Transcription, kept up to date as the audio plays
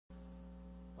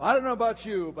I don't know about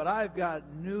you, but I've got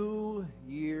New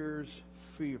Year's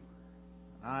fever.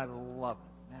 And I love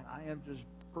it. Man, I am just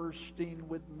bursting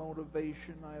with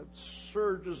motivation. I have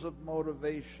surges of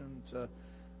motivation to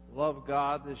love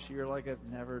God this year like I've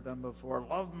never done before.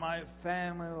 Love my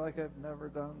family like I've never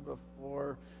done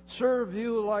before. Serve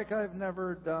you like I've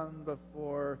never done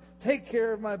before. Take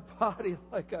care of my body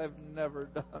like I've never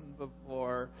done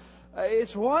before.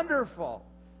 It's wonderful.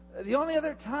 The only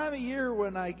other time of year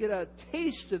when I get a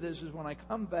taste of this is when I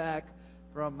come back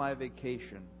from my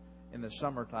vacation in the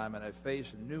summertime and I face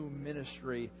a new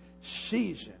ministry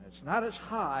season. It's not as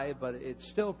high, but it's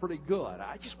still pretty good.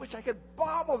 I just wish I could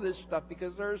bottle this stuff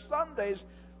because there are some days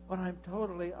when I'm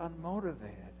totally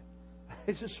unmotivated.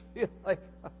 I just feel like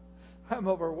I'm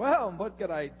overwhelmed. What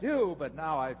can I do? But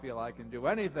now I feel I can do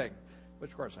anything,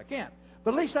 which of course I can't.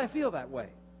 But at least I feel that way,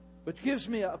 which gives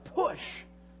me a push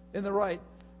in the right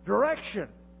direction.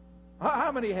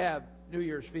 How many have New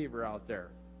Year's fever out there?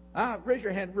 Raise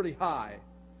your hand really high.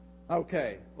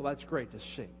 Okay, well that's great to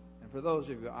see. And for those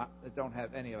of you that don't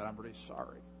have any of it, I'm really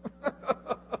sorry.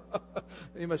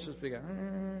 You must just be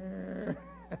going.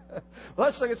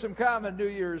 Let's look at some common New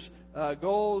Year's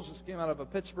goals. This came out of a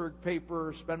Pittsburgh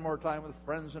paper. Spend more time with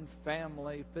friends and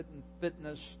family.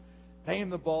 Fitness. Tame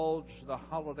the bulge, the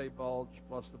holiday bulge,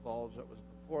 plus the bulge that was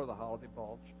before the holiday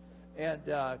bulge. And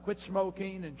quit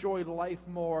smoking, enjoy life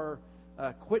more,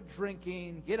 quit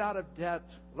drinking, get out of debt,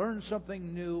 learn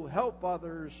something new, help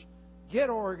others, get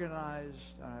organized.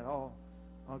 All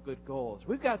good goals.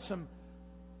 We've got some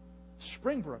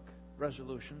Springbrook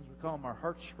resolutions. We call them our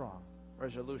Heart Strong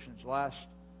resolutions. Last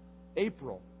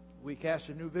April, we cast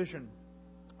a new vision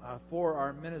for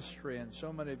our ministry, and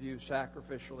so many of you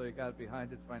sacrificially got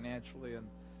behind it financially and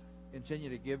continue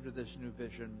to give to this new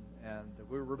vision. And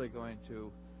we're really going to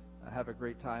have a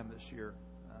great time this year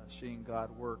seeing God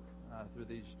work through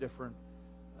these different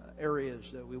areas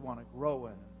that we want to grow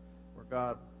in,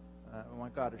 where we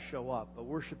want God to show up. But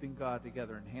worshiping God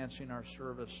together, enhancing our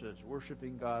services,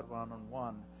 worshiping God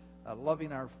one-on-one,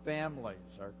 loving our families,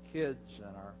 our kids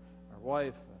and our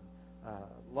wife, and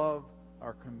love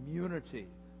our community,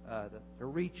 to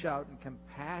reach out in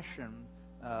compassion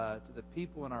to the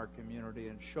people in our community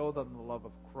and show them the love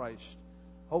of Christ,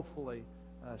 hopefully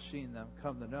seeing them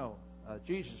come to know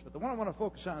Jesus. But the one I want to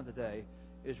focus on today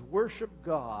is worship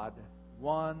God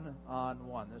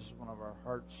one-on-one. This is one of our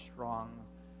Heart Strong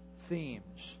themes.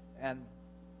 And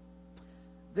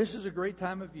this is a great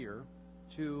time of year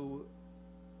to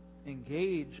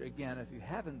engage again, if you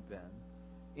haven't been,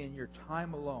 in your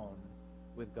time alone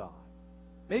with God.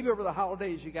 Maybe over the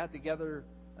holidays you got together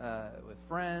with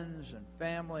friends and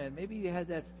family, and maybe you had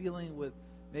that feeling with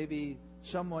maybe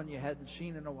someone you hadn't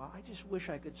seen in a while. I just wish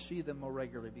I could see them more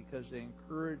regularly because they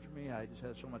encourage me. I just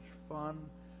had so much fun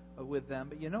with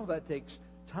them. But that takes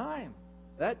time.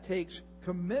 That takes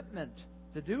commitment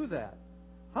to do that.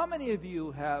 How many of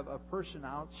you have a person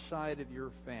outside of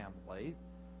your family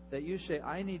that you say,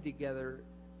 I need to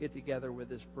get together with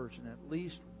this person at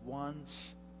least once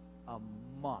a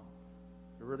month?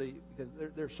 Really, because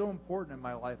they're so important in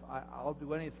my life, I'll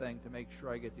do anything to make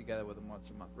sure I get together with them once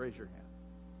a month. Raise your hand.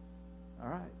 All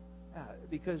right.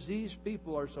 Because these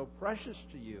people are so precious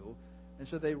to you, and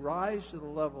so they rise to the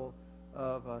level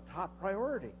of top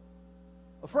priority.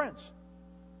 Well, friends,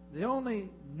 the only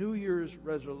New Year's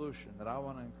resolution that I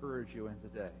want to encourage you in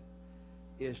today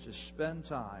is to spend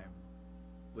time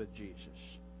with Jesus.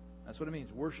 That's what it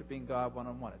means, worshiping God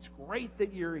one-on-one. It's great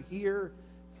that you're here.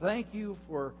 Thank you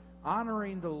for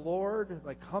honoring the Lord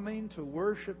by coming to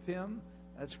worship Him.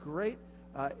 That's great.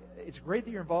 It's great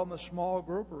that you're involved in a small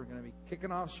group. We're going to be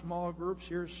kicking off small groups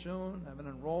here soon. I have an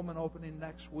enrollment opening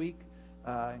next week.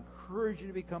 I encourage you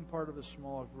to become part of a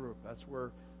small group. That's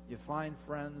where you find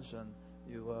friends and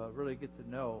you really get to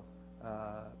know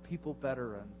people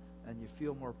better and you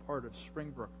feel more part of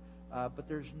Springbrook. But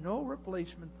there's no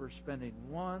replacement for spending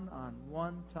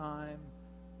one-on-one time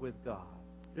with God.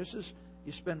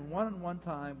 You spend one-on-one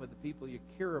time with the people you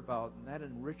care about, and that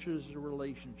enriches the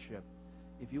relationship.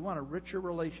 If you want a richer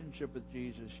relationship with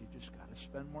Jesus, you just got to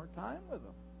spend more time with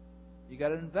Him. You got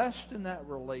to invest in that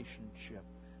relationship.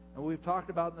 And we've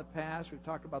talked about in the past, we've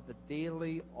talked about the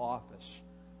daily office.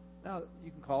 Now,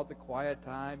 you can call it the quiet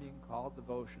time, you can call it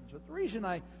devotions. But the reason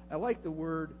I like the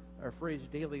word or phrase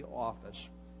daily office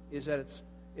is that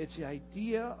it's the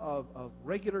idea of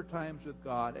regular times with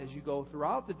God as you go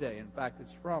throughout the day. In fact,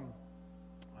 it's from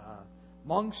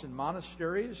monks and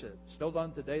monasteries. It's still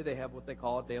done today. They have what they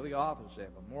call a daily office. They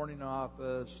have a morning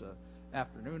office, an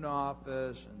afternoon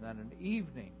office, and then an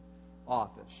evening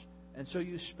office. And so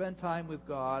you spend time with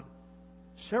God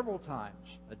several times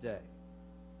a day.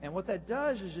 And what that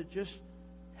does is it just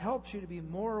helps you to be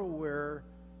more aware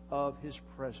of His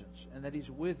presence and that He's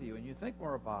with you, and you think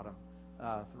more about Him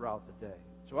throughout the day.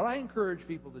 So what I encourage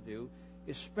people to do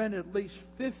is spend at least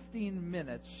 15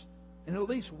 minutes in at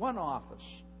least one office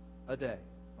a day,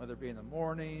 whether it be in the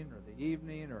morning or the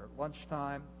evening or at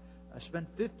lunchtime. Spend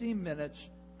 15 minutes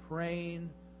praying,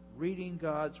 reading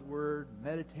God's Word,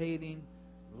 meditating,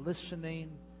 listening.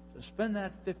 So spend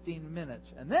that 15 minutes.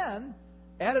 And then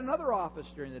add another office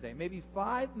during the day, maybe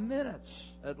 5 minutes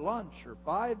at lunch or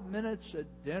 5 minutes at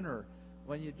dinner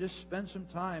when you just spend some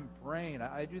time praying.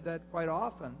 I do that quite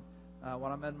often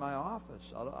when I'm in my office.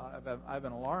 I have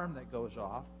an alarm that goes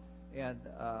off, and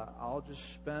I'll just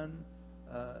spend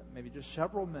maybe just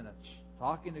several minutes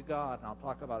talking to God, and I'll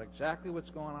talk about exactly what's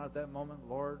going on at that moment.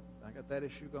 Lord, I got that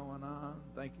issue going on.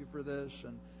 Thank you for this.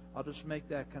 And I'll just make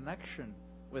that connection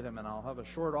with Him, and I'll have a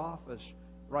short office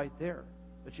right there.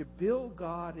 But you build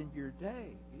God in your day.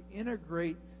 You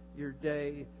integrate your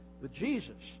day with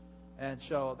Jesus. And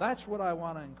so that's what I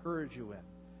want to encourage you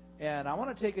in. And I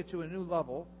want to take it to a new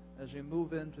level as we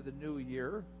move into the new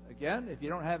year. Again, if you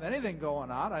don't have anything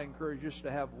going on, I encourage you just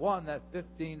to have that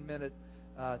 15-minute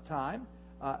time.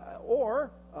 Or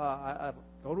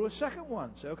go to a second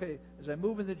one. Say, okay, as I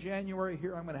move into January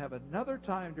here, I'm going to have another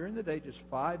time during the day, just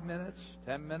 5 minutes,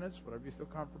 10 minutes, whatever you feel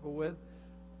comfortable with,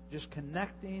 just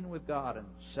connecting with God, and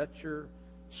set your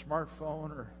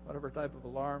smartphone or whatever type of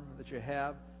alarm that you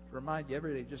have to remind you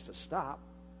every day just to stop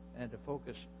and to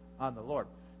focus on the Lord.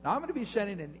 Now, I'm going to be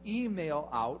sending an email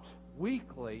out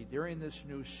weekly during this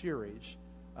new series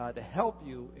to help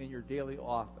you in your daily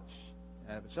office.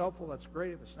 And if it's helpful, that's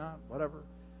great. If it's not, whatever.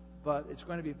 But it's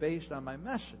going to be based on my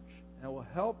message. And it will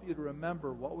help you to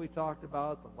remember what we talked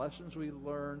about, the lessons we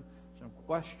learned, some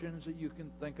questions that you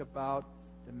can think about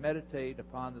to meditate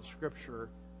upon the Scripture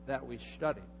that we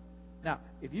study. Now,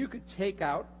 if you could take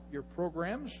out your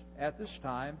programs at this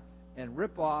time and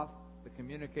rip off the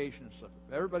communication slip.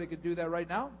 If everybody could do that right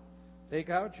now, take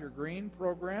out your green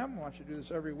program. I want you to do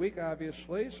this every week,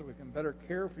 obviously, so we can better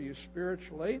care for you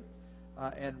spiritually.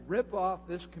 And rip off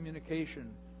this communication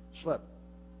slip.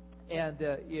 And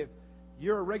if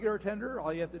you're a regular attender,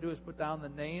 all you have to do is put down the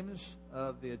names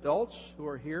of the adults who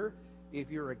are here. If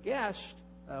you're a guest,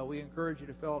 we encourage you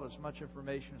to fill out as much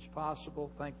information as possible.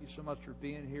 Thank you so much for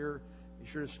being here. Be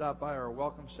sure to stop by our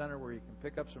Welcome Center where you can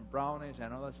pick up some brownies. I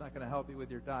know that's not going to help you with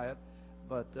your diet,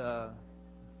 but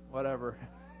whatever.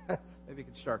 Maybe you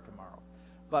can start tomorrow.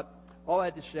 But all I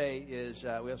had to say is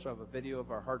we also have a video of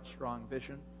our Heart Strong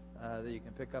Vision that you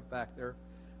can pick up back there.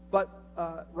 But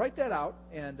write that out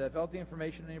and fill out the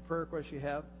information, any prayer requests you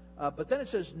have. But then it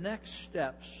says Next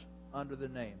Steps under the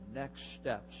name, Next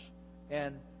Steps.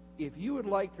 And if you would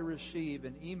like to receive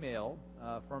an email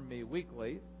from me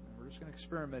weekly, and we're just going to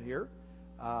experiment here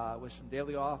with some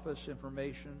daily office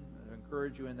information, I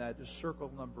encourage you in that, just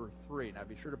circle number 3. Now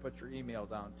be sure to put your email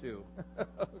down too.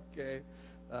 Okay?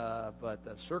 But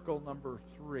circle number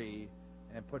 3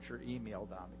 and put your email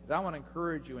down, because I want to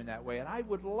encourage you in that way. And I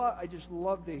just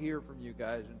love to hear from you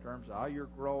guys in terms of how you're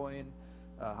growing,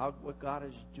 what God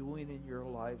is doing in your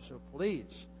life. So please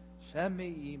send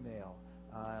me email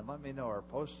and let me know, or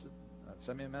post it,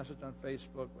 send me a message on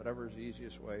Facebook, whatever is the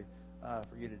easiest way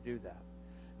for you to do that.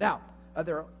 Now,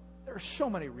 there are so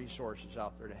many resources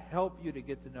out there to help you to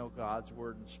get to know God's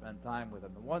Word and spend time with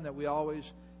Him. The one that we always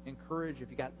encourage,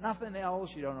 if you got nothing else,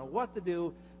 you don't know what to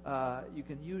do, you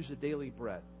can use the Daily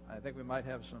Bread. I think we might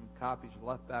have some copies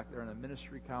left back there on the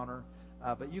ministry counter,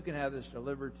 but you can have this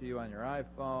delivered to you on your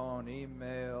iPhone,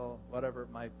 email, whatever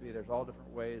it might be. There's all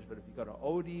different ways, but if you go to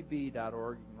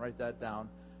odb.org, you can write that down,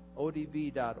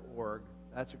 odb.org.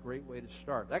 That's a great way to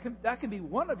start. That can be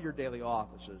one of your daily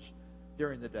offices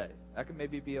during the day. That can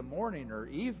maybe be a morning or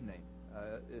evening.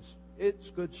 It's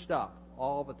good stuff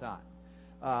all the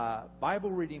time.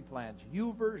 Bible reading plans,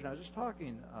 YouVersion. I was just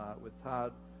talking with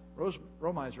Todd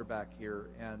Romiser back here,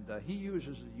 and he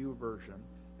uses the YouVersion,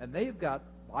 and they've got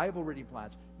Bible reading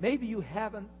plans. Maybe you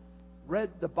haven't read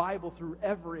the Bible through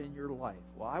ever in your life.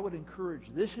 Well, I would encourage,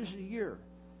 this is a year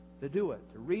to do it,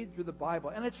 to read through the Bible.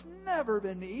 And it's never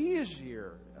been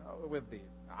easier with the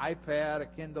iPad, a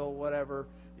Kindle, whatever,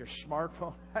 your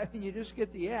smartphone. I mean, you just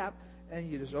get the app,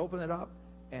 and you just open it up,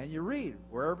 and you read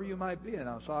wherever you might be. And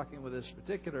I was talking with this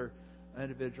particular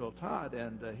individual, Todd,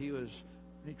 and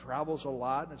he travels a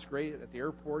lot, and it's great. At the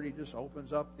airport, he just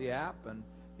opens up the app, and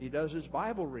he does his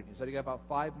Bible reading. He said he got about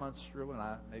 5 months through, and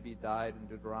maybe he died in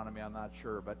Deuteronomy, I'm not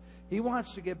sure. But he wants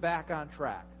to get back on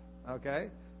track, okay?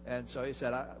 And so he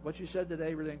said, what you said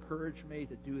today really encouraged me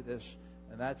to do this,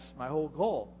 and that's my whole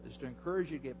goal, is to encourage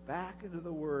you to get back into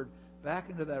the Word, back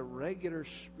into that regular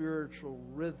spiritual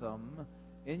rhythm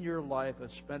in your life of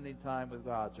spending time with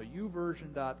God. So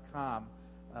uversion.com,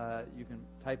 you can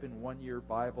type in 1 year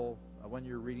Bible, a 1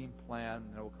 year reading plan,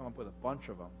 and it will come up with a bunch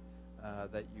of them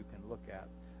that you can look at.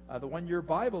 The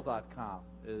 1yearbible.com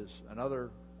is another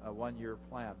 1 year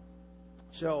plan.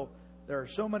 So there are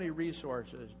so many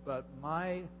resources, but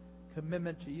my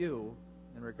commitment to you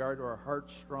in regard to our Heart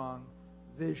Strong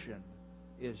vision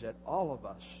is that all of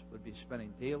us would be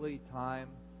spending daily time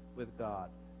with God,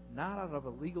 not out of a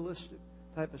legalistic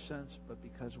type of sense, but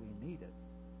because we need it.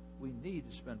 We need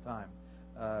to spend time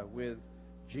with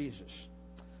Jesus.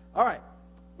 All right.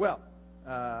 Well,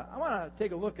 I want to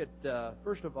take a look at,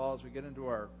 first of all, as we get into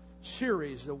our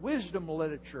series, the wisdom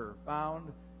literature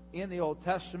found in the Old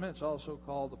Testament. It's also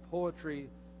called the poetry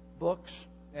books.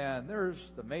 And there's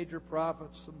the major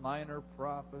prophets, the minor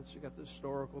prophets. You got the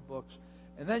historical books.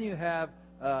 And then you have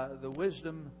the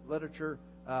wisdom literature.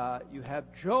 You have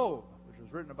Job, which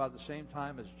was written about the same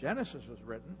time as Genesis was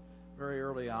written, very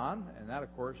early on. And that,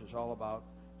 of course, is all about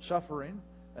suffering.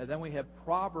 And then we have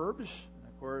Proverbs.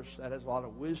 And, of course, that has a lot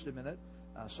of wisdom in it.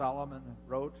 Solomon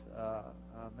wrote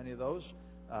many of those.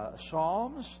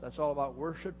 Psalms, that's all about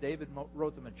worship. David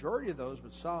wrote the majority of those,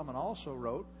 but Solomon also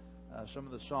wrote some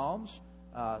of the Psalms.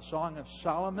 Song of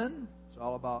Solomon, it's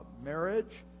all about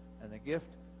marriage and the gift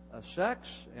of sex,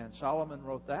 and Solomon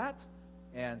wrote that.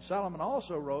 And Solomon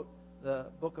also wrote the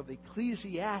book of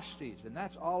Ecclesiastes, and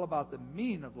that's all about the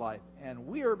meaning of life. And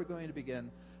we are going to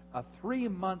begin a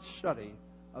 3-month study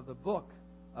of the book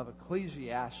of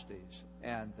Ecclesiastes.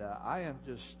 And I am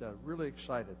just really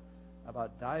excited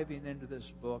about diving into this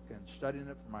book and studying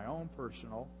it for my own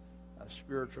personal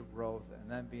spiritual growth, and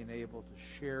then being able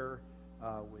to share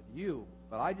with you.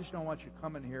 But I just don't want you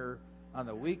coming here on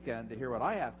the weekend to hear what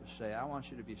I have to say. I want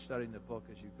you to be studying the book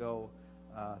as you go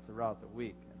throughout the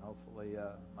week. And hopefully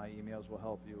my emails will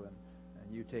help you,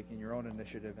 and you taking your own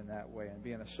initiative in that way and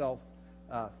being a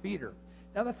self-feeder.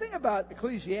 Now, the thing about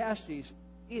Ecclesiastes,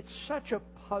 it's such a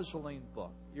puzzling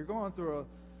book. You're going through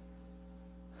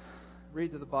read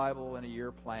through the Bible in a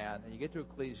year plan, and you get to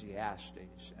Ecclesiastes,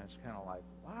 and it's kind of like,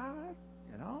 what?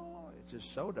 You know, it's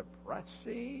just so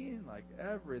depressing. Like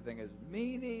everything is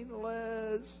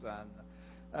meaningless, and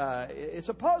it's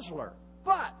a puzzler.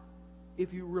 But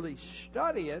if you really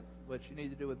study it, which you need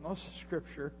to do with most of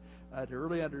Scripture, to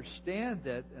really understand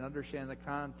it and understand the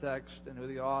context and who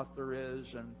the author is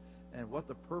and what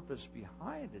the purpose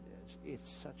behind it is,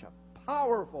 it's such a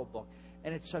powerful book,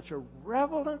 and it's such a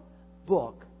relevant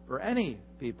book for any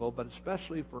people, but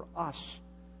especially for us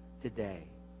today,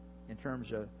 in terms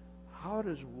of how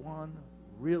does one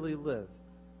really live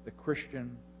the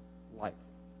Christian life.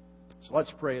 So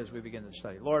let's pray as we begin the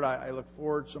study. Lord, I look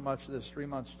forward so much to this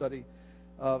 3-month study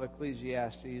of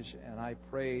Ecclesiastes, and I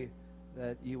pray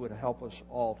that you would help us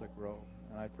all to grow.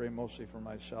 And I pray mostly for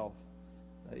myself,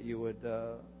 that you would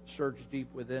search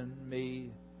deep within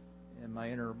me in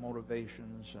my inner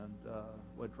motivations and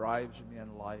what drives me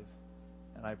in life.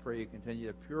 And I pray you continue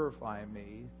to purify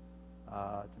me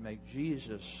to make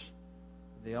Jesus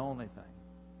the only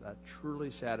thing that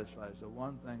truly satisfies, the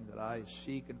one thing that I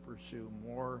seek and pursue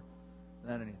more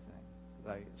than anything,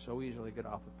 that I so easily get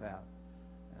off the path.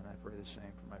 And I pray the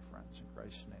same for my friends. In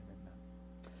Christ's name,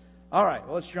 amen. All right,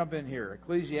 well, let's jump in here.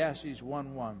 Ecclesiastes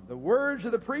 1:1. The words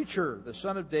of the preacher, the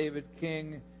son of David,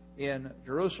 king in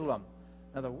Jerusalem.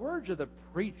 Now, the words of the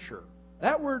preacher.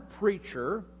 That word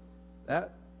preacher,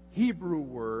 that Hebrew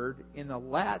word in the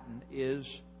Latin is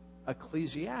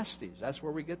Ecclesiastes. That's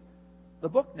where we get the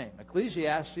book name.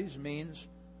 Ecclesiastes means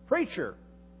preacher.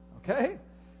 Okay?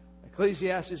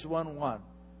 Ecclesiastes 1:1.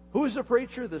 Who is the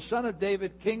preacher? The son of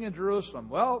David, king in Jerusalem.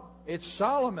 Well, it's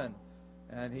Solomon.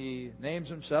 And he names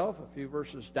himself a few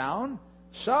verses down.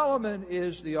 Solomon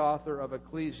is the author of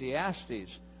Ecclesiastes.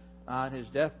 On his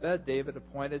deathbed, David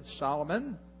appointed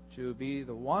Solomon to be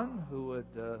the one who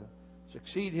would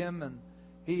succeed him, and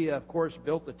he, of course,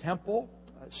 built the temple.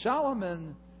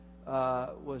 Solomon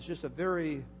was just a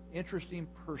very interesting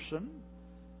person.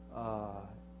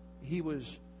 He was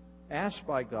asked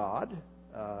by God,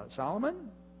 Solomon,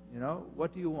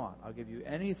 what do you want? I'll give you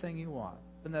anything you want.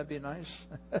 Wouldn't that be nice?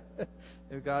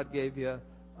 If God gave you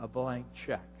a blank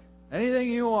check. Anything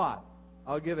you want,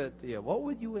 I'll give it to you. What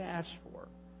would you ask for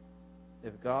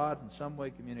if God in some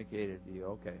way communicated to you,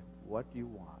 okay, what do you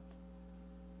want?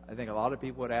 I think a lot of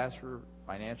people would ask for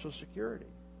financial security.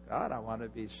 God, I want to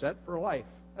be set for life.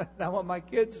 I want my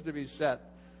kids to be set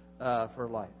for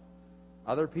life.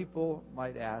 Other people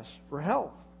might ask for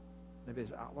health. Maybe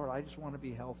say, Lord, I just want to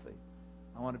be healthy.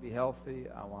 I want to be healthy.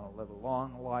 I want to live a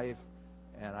long life,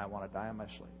 and I want to die in my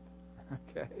sleep.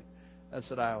 Okay? That's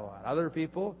what I want. Other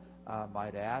people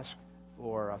might ask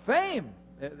for fame.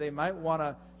 They might want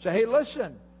to say, hey,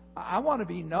 listen, I want to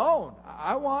be known.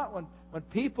 I want when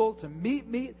people to meet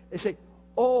me, they say,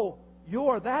 oh,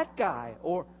 you're that guy,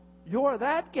 or you're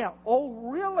that gal. Oh,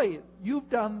 really? You've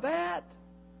done that?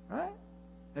 Right?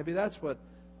 Maybe that's what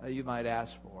you might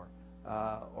ask for.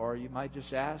 Or you might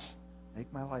just ask,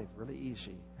 make my life really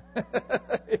easy.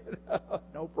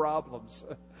 No problems.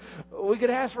 We could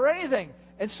ask for anything.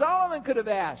 And Solomon could have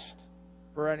asked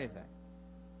for anything.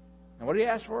 And what did he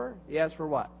ask for? He asked for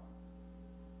what?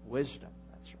 Wisdom.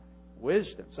 That's right.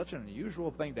 Wisdom. Such an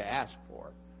unusual thing to ask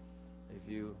for.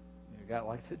 If you got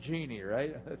like the genie,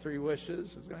 right? The 3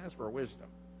 wishes. He's going to ask for wisdom.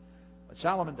 But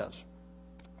Solomon does.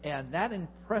 And that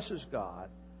impresses God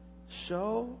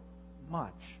so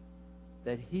much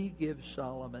that He gives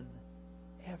Solomon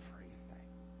everything.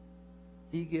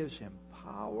 He gives him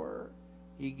power.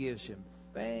 He gives him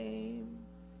fame.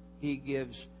 He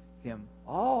gives him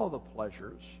all the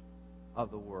pleasures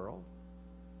of the world.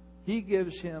 He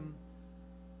gives him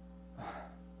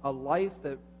a life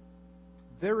that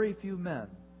very few men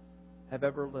have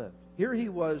ever lived. Here he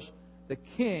was the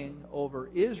king over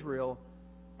Israel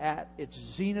at its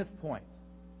zenith point.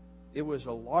 It was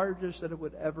the largest that it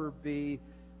would ever be.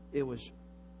 It was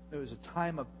a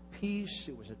time of peace.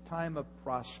 It was a time of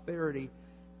prosperity.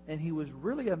 And he was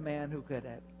really a man who could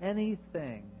have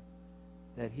anything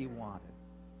that he wanted.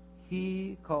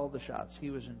 He called the shots.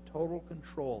 He was in total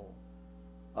control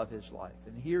of his life.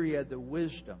 And here he had the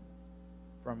wisdom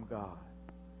from God.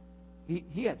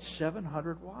 He had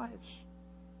 700 wives.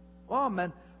 Oh,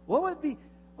 man, what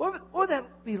would that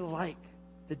be like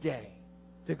today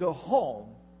to go home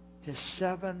to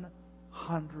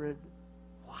 700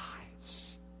 wives?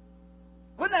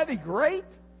 Wouldn't that be great?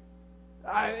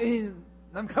 I mean,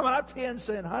 I'm coming up to you and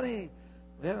saying, honey,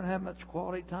 we haven't had much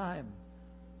quality time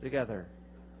together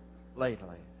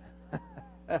lately.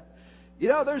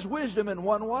 There's wisdom in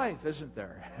one wife, isn't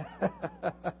there?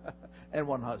 And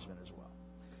one husband as well.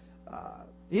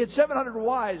 He had 700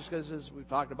 wives because, as we've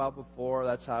talked about before,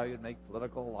 that's how you'd make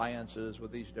political alliances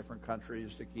with these different countries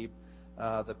to keep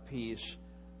the peace.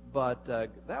 But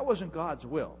that wasn't God's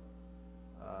will.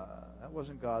 That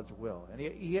wasn't God's will. And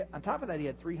he on top of that, he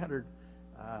had 300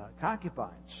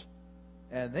 concubines.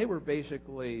 And they were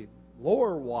basically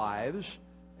lower wives,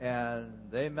 and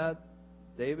they met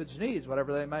David's needs,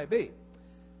 whatever they might be.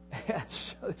 And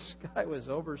so this guy was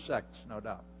oversexed, no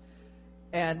doubt.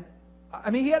 And,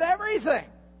 he had everything.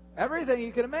 Everything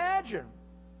you can imagine.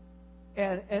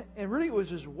 And really it was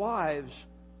his wives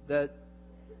that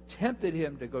tempted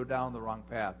him to go down the wrong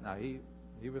path. Now, he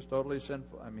was totally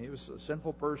sinful. He was a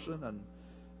sinful person, and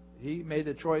he made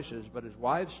the choices, but his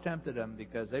wives tempted him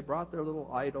because they brought their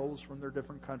little idols from their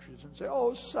different countries and say,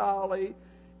 "Oh, Sally,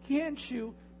 can't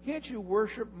you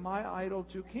worship my idol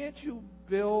too? Can't you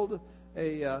build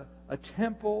a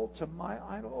temple to my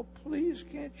idol? Oh, please,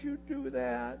 can't you do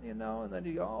that?" And then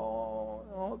he go,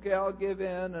 "Oh, okay, I'll give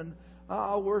in and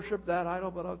I'll worship that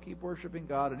idol, but I'll keep worshiping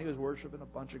God." And he was worshiping a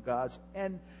bunch of gods.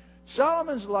 And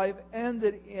Solomon's life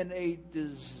ended in a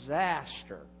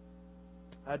disaster.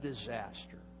 A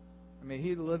disaster.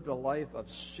 He lived a life of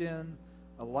sin,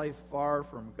 a life far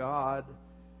from God.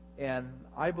 And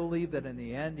I believe that in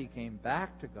the end he came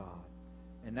back to God.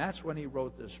 And that's when he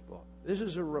wrote this book. This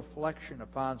is a reflection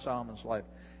upon Solomon's life.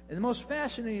 And the most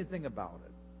fascinating thing about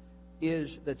it is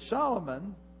that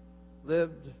Solomon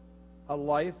lived a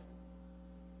life,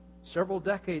 several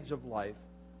decades of life,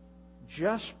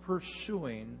 just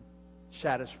pursuing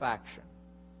satisfaction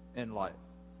in life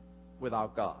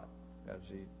without God. Because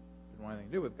he didn't want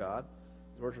anything to do with God.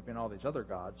 He's worshiping all these other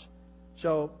gods.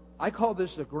 So I call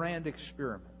this the grand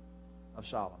experiment of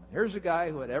Solomon. Here's a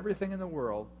guy who had everything in the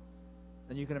world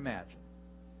than you can imagine.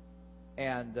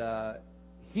 And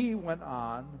he went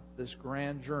on this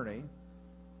grand journey,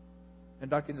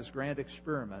 conducting this grand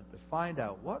experiment to find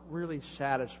out what really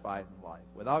satisfied in life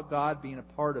without God being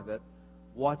a part of it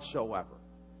whatsoever.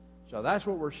 So that's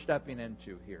what we're stepping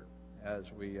into here as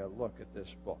we look at this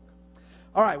book.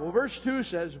 All right, well, verse 2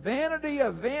 says, "Vanity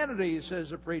of vanities," says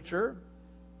the preacher.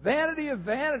 "Vanity of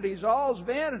vanities, all's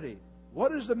vanity.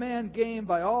 What does the man gain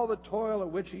by all the toil at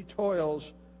which he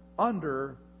toils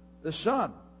under the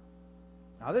sun?"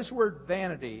 Now, this word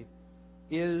vanity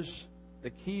is the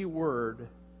key word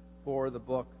for the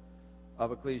book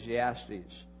of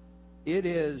Ecclesiastes. It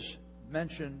is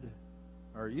mentioned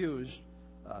or used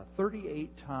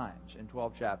 38 times in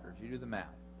 12 chapters. You do the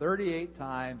math. 38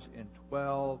 times in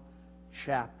 12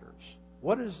 chapters.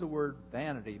 What does the word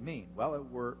vanity mean? Well,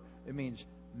 it means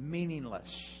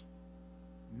meaningless.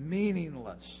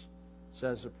 Meaningless,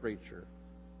 says the preacher.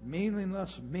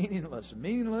 Meaningless, meaningless,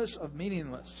 meaningless of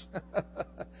meaningless.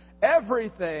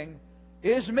 Everything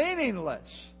is meaningless.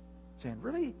 Saying,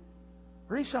 really?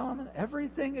 Really, Solomon?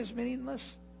 Everything is meaningless?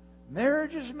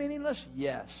 Marriage is meaningless?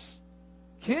 Yes.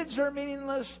 Kids are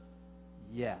meaningless?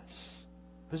 Yes.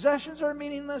 Possessions are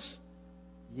meaningless?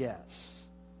 Yes.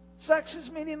 Sex is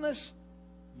meaningless?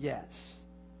 Yes.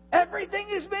 Everything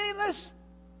is meaningless?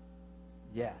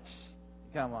 Yes.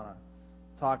 You kind of want to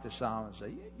talk to Solomon and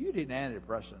say, you need an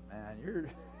antidepressant, man.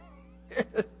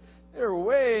 You're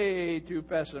way too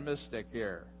pessimistic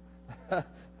here.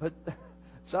 But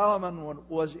Solomon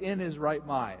was in his right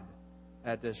mind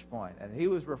at this point, and he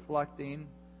was reflecting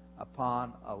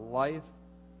upon a life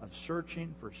of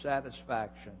searching for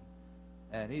satisfaction.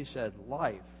 And he said,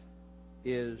 life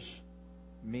is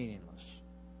meaningless.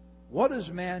 What does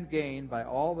man gain by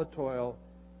all the toil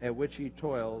at which he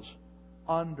toils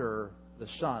under the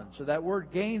sun? So that word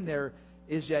gain there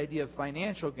is the idea of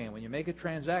financial gain. When you make a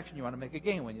transaction, you want to make a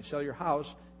gain. When you sell your house,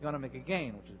 you want to make a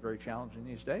gain, which is very challenging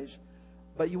these days.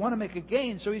 But you want to make a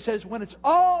gain. So he says, when it's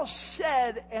all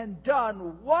said and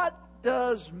done, what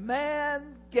does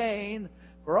man gain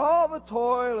for all the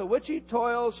toil at which he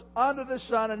toils under the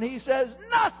sun? And he says,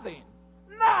 nothing.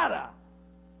 Nada.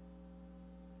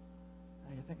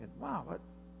 And you're thinking, wow,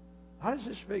 how does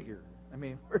this figure? I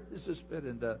mean, where does this fit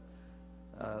into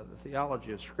the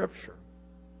theology of Scripture?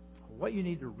 What you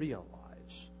need to realize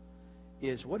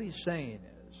is what he's saying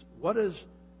is, what does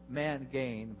man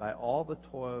gain by all the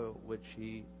toil which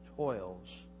he toils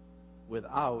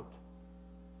without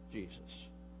Jesus?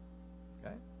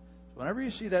 Okay? So whenever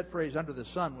you see that phrase, under the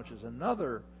sun, which is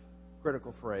another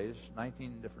critical phrase,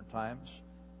 19 different times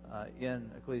in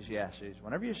Ecclesiastes,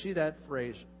 whenever you see that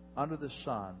phrase, under the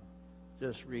sun,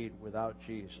 just read without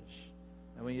Jesus.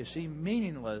 And when you see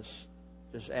meaningless,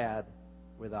 just add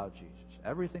without Jesus.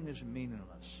 Everything is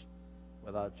meaningless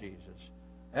without Jesus.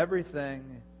 Everything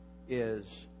is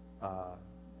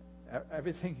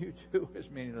everything you do is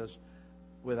meaningless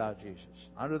without Jesus.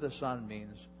 Under the sun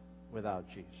means without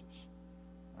Jesus.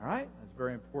 All right? That's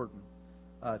very important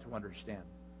to understand.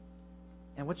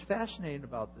 And what's fascinating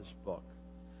about this book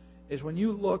is when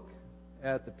you look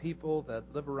at the people that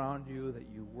live around you, that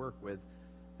you work with,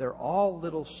 they're all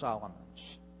little Solomons.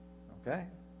 Okay?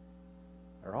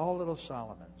 They're all little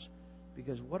Solomons.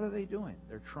 Because what are they doing?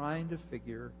 They're trying to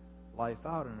figure life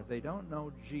out. And if they don't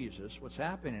know Jesus, what's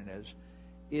happening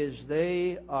is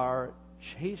they are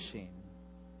chasing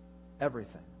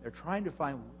everything. They're trying to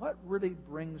find what really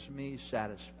brings me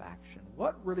satisfaction,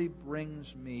 what really brings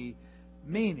me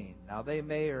meaning. Now, they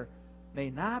may or may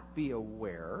not be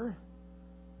aware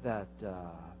that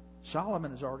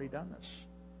Solomon has already done this.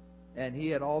 And he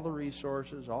had all the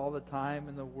resources, all the time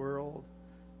in the world.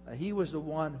 He was the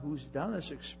one who's done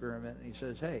this experiment. And he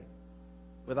says, hey,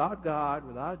 without God,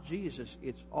 without Jesus,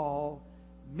 it's all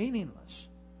meaningless.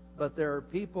 But there are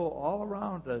people all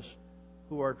around us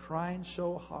who are trying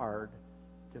so hard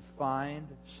to find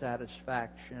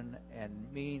satisfaction and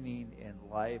meaning in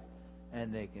life,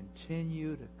 and they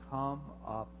continue to come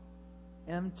up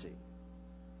empty.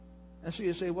 And so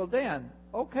you say, well, Dan,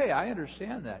 okay, I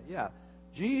understand that. Yeah,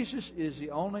 Jesus is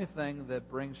the only thing that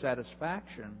brings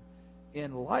satisfaction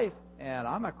in life, and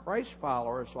I'm a Christ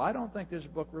follower, so I don't think this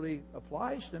book really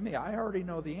applies to me. I already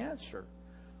know the answer.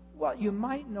 Well, you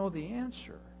might know the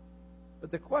answer,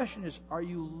 but the question is, are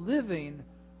you living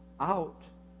out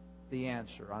the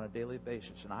answer on a daily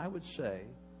basis? And I would say,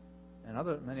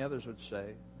 and many others would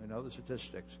say, we know the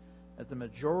statistics, that the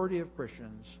majority of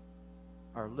Christians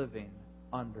are living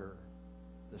under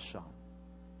the sun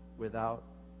without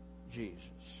Jesus.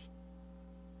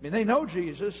 I mean, they know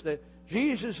Jesus, that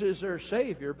Jesus is their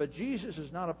Savior, but Jesus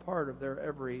is not a part of their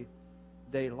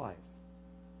everyday life.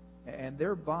 And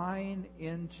they're buying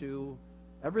into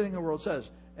everything the world says.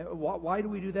 Why do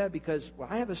we do that? Because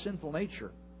I have a sinful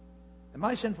nature. And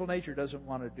my sinful nature doesn't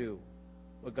want to do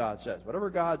what God says. Whatever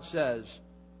God says,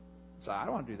 so I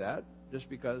don't want to do that just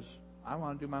because I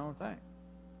want to do my own thing.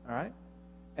 All right?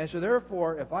 And so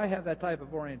therefore, if I have that type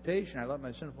of orientation, I let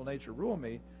my sinful nature rule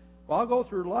me, well, I'll go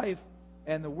through life,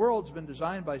 and the world's been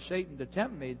designed by Satan to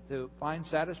tempt me to find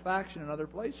satisfaction in other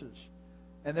places.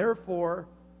 And therefore,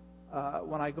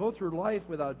 when I go through life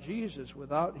without Jesus,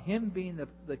 without Him being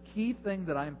the key thing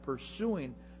that I'm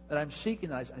pursuing, that I'm seeking,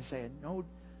 that I say, no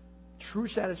true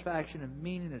satisfaction and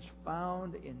meaning is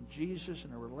found in Jesus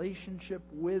and a relationship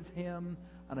with Him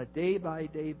on a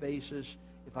day-by-day basis.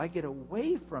 If I get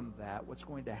away from that, what's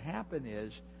going to happen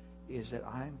is that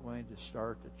I'm going to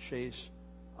start to chase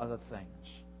other things.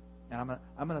 And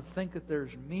I'm going to think that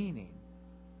there's meaning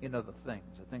in other things,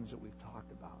 the things that we've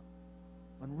talked about,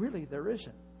 when really there isn't.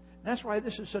 And that's why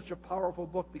this is such a powerful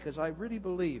book, because I really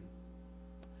believe,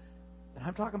 and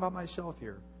I'm talking about myself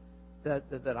here,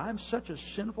 that I'm such a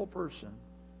sinful person,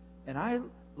 and I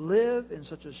live in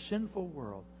such a sinful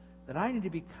world, that I need to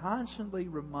be constantly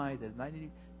reminded, and I need to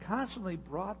be constantly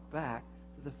brought back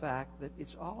to the fact that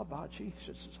it's all about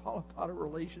Jesus. It's all about a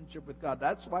relationship with God.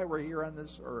 That's why we're here on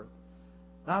this earth.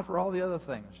 Not for all the other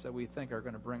things that we think are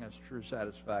going to bring us true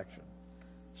satisfaction.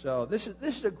 So this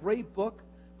is a great book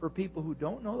for people who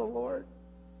don't know the Lord,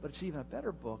 but it's even a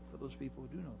better book for those people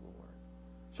who do know the Lord.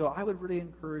 So I would really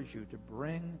encourage you to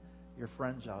bring your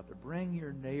friends out, to bring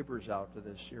your neighbors out to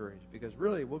this series, because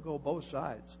really we'll go both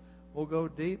sides. We'll go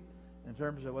deep in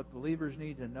terms of what believers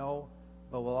need to know,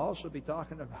 but we'll also be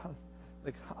talking about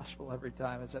the gospel every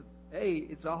time. It's that, hey,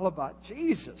 it's all about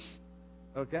Jesus,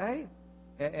 okay?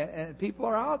 And people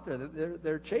are out there.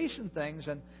 They're chasing things,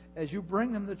 and as you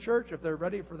bring them to church, if they're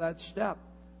ready for that step,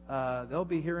 they'll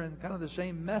be hearing kind of the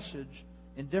same message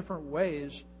in different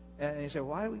ways. And you say,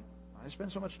 why I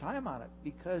spend so much time on it?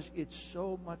 Because it's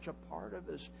so much a part of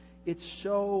us. It's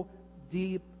so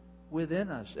deep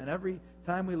within us. And every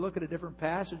time we look at a different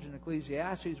passage in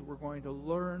Ecclesiastes, we're going to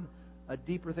learn a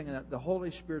deeper thing. And the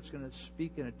Holy Spirit's going to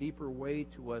speak in a deeper way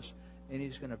to us, and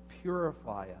He's going to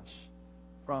purify us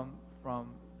from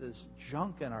this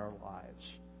junk in our lives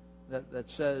that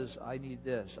says, I need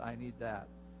this, I need that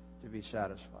to be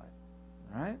satisfied.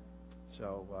 All right?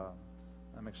 So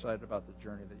I'm excited about the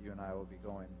journey that you and I will be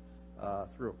going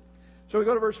through. So we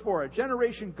go to verse 4. A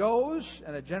generation goes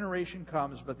and a generation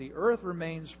comes, but the earth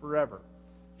remains forever.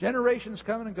 Generations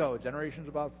come and go. Generations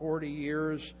about 40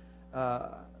 years.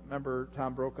 Remember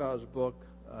Tom Brokaw's book,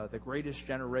 The Greatest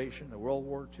Generation, the World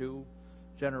War II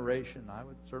generation. I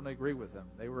would certainly agree with him.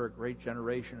 They were a great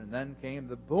generation. And then came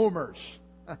the boomers.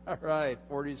 All right,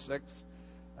 46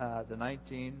 to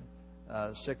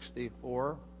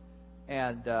 1964.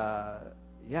 And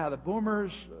the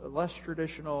boomers, less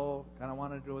traditional, kind of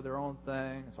want to do their own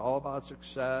thing. It's all about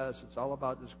success. It's all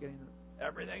about just getting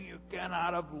everything you can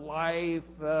out of life.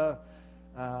 The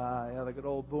good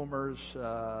old boomers,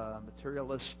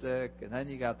 materialistic. And then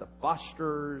you got the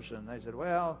busters, and they said,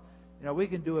 well, we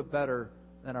can do it better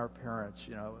than our parents.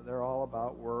 They're all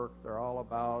about work. They're all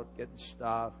about getting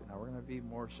stuff. We're going to be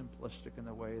more simplistic in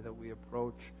the way that we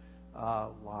approach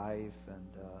life. And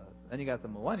then you got the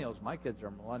millennials. My kids are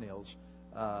millennials.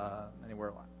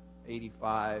 Anywhere like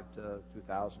 85 to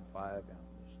 2005. There's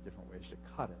different ways to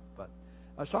cut it. But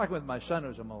I was talking with my son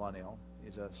who's a millennial.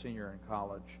 He's a senior in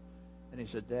college. And he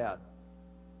said, Dad,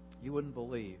 you wouldn't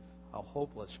believe how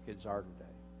hopeless kids are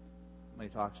today. When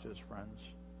he talks to his friends,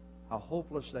 how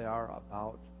hopeless they are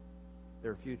about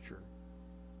their future.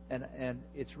 And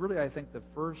it's really, I think, the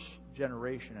first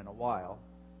generation in a while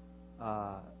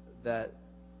that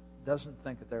doesn't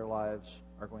think that their lives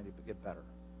are going to get better.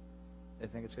 They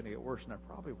think it's going to get worse, and they're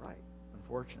probably right,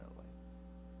 unfortunately.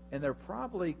 And they're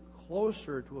probably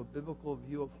closer to a biblical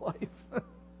view of life,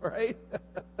 right?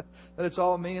 That it's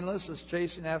all meaningless. It's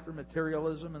chasing after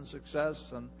materialism and success,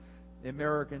 and the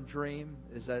American dream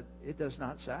is that it does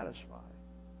not satisfy.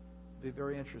 It'll be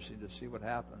very interesting to see what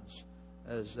happens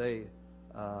as they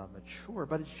mature.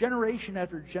 But it's generation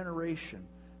after generation.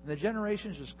 And the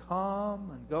generations just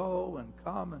come and go and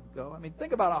come and go. I mean,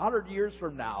 think about 100 years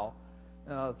from now,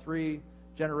 3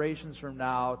 generations from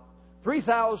now,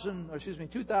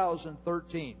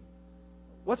 2013.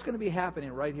 What's going to be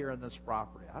happening right here on this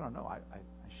property? I don't know. I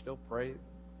still pray,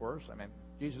 of course. I mean,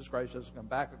 Jesus Christ doesn't come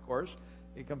back, of course.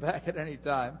 He can come back at any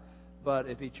time. But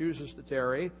if He chooses to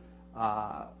tarry,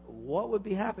 what would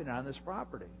be happening on this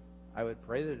property? I would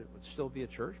pray that it would still be a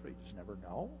church, but you just never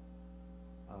know.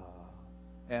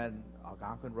 And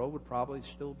Algonquin Road would probably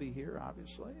still be here,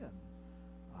 obviously. And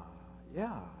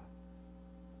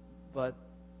but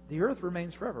the earth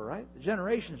remains forever, right? The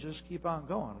generations just keep on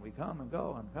going. We come and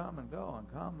go and come and go and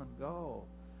come and go.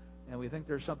 And we think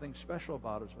there's something special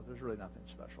about us, but there's really nothing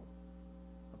special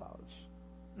about us.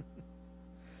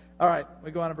 All right,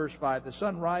 we go on to verse 5. The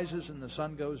sun rises and the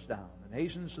sun goes down and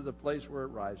hastens to the place where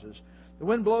it rises. The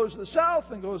wind blows to the south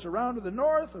and goes around to the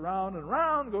north. Around and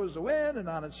around goes the wind, and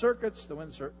on its circuits the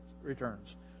wind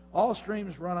returns. All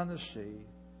streams run on the sea,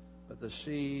 but the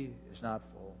sea is not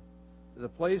full. To the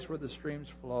place where the streams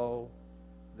flow,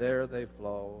 there they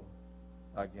flow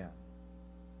again.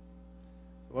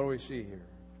 What do we see here?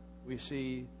 We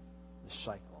see the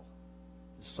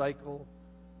cycle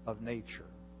of nature.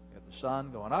 You have the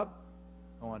sun going up,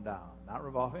 going down, not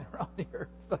revolving around the earth.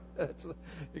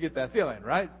 You get that feeling,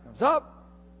 right? It comes up,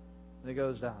 and it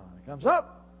goes down. It comes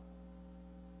up,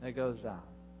 and it goes down.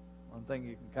 One thing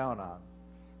you can count on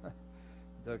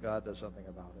until God does something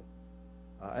about it.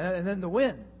 And then the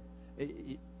wind.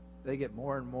 They get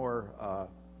more and more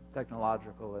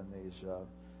technological in these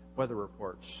weather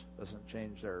reports. Doesn't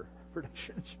change their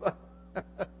predictions, but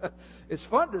it's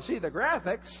fun to see the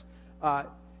graphics.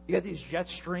 You got these jet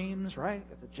streams, right?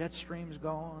 Got the jet streams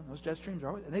going. Those jet streams are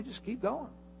always, and they just keep going.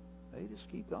 They just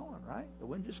keep going, right? The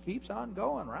wind just keeps on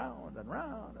going round and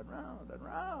round and round and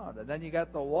round. And then you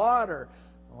got the water.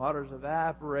 The water's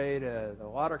evaporated. The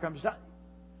water comes down.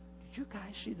 Did you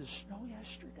guys see the snow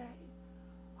yesterday?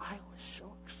 I was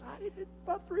so excited.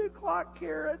 About 3 o'clock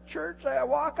here at church, I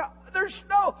walk out. There's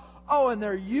snow. Oh, and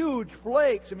they're huge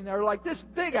flakes. I mean, they're like this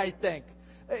big, I think.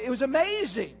 It was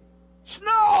amazing.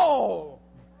 Snow!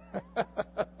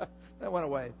 That went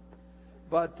away.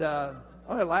 But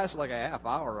it lasted like a half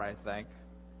hour, I think.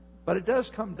 But it does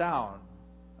come down,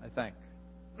 I think.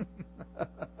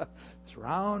 It's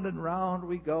round and round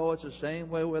we go. It's the same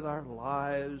way with our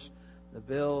lives. The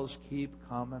bills keep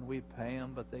coming. We pay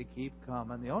them, but they keep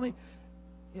coming.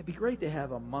 It'd be great to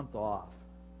have a month off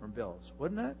from bills,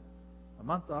 wouldn't it? A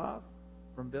month off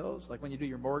from bills? Like when you do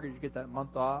your mortgage, you get that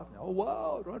month off. Oh,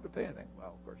 wow, I don't have to pay anything.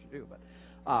 Well, of course you do. But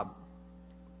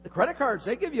the credit cards,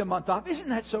 they give you a month off. Isn't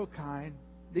that so kind?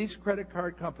 These credit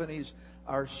card companies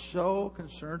are so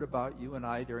concerned about you and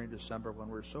I during December when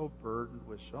we're so burdened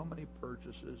with so many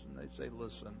purchases. And they say,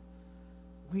 listen,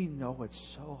 we know it's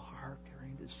so hard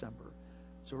during December,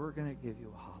 so we're going to give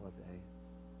you a holiday.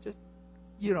 Just,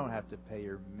 you don't have to pay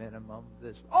your minimum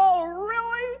this. Oh,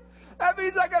 really? That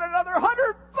means I got another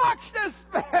 $100 to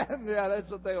spend. Yeah, that's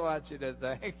what they want you to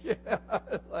think. Yeah,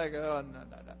 it's like, oh, no.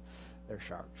 They're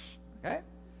sharks. Okay?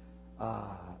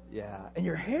 Yeah. And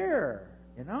your hair,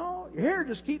 your hair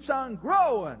just keeps on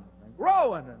growing and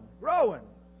growing and growing.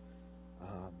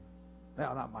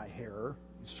 Well, not my hair,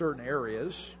 in certain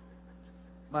areas.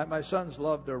 My sons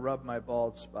love to rub my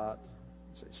bald spot.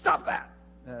 Say, stop that!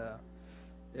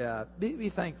 Yeah.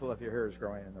 Be thankful if your hair is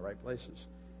growing in the right places,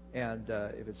 and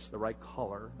if it's the right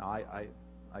color. Now, I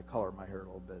color my hair a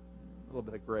little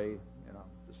bit of gray,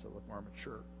 just to look more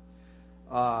mature.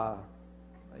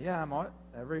 Yeah, I'm on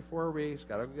every 4 weeks.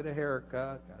 Got to get a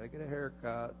haircut.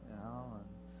 And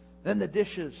then the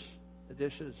dishes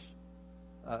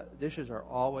are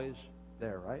always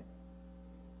there, right?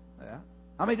 Yeah.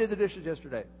 How many did the dishes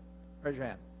yesterday? Raise your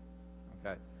hand.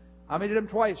 Okay. How many did them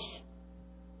twice?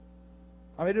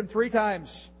 How many did them 3 times?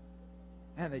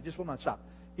 Man, they just will not stop.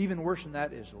 Even worse than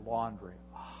that is laundry.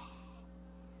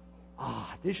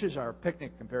 Dishes are a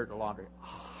picnic compared to laundry.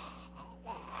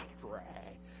 Laundry.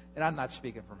 And I'm not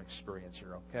speaking from experience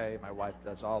here, okay? My wife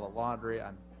does all the laundry.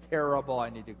 I'm terrible. I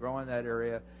need to grow in that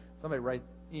area. Somebody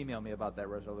email me about that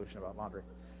resolution about laundry.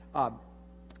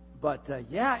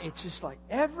 Yeah, it's just like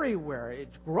everywhere. It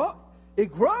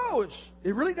grows.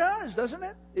 It really does, doesn't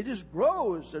it? It just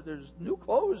grows. There's new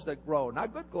clothes that grow.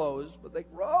 Not good clothes, but they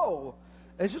grow.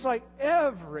 It's just like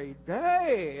every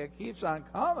day it keeps on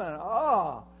coming.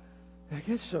 Oh, it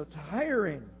gets so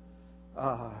tiring.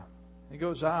 It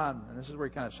goes on, and this is where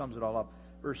he kind of sums it all up.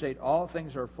 Verse 8, all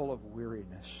things are full of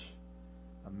weariness.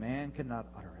 A man cannot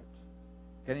utter it.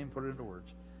 Can't even put it into words.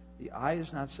 The eye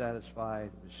is not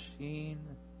satisfied with seeing,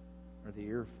 or the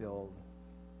ear filled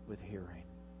with hearing.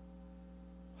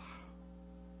 Wow.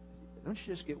 Don't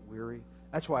you just get weary?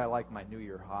 That's why I like my New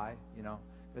Year high,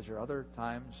 because there are other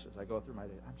times as I go through my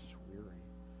day, I'm just weary.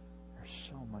 There's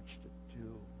so much to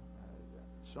do.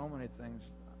 So many things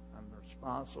I'm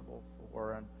responsible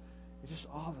for, and it's just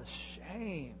all the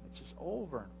same. It's just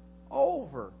over and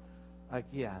over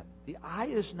again. The eye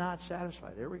is not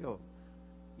satisfied. There we go.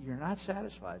 You're not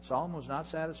satisfied. Solomon was not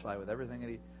satisfied with everything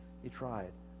that he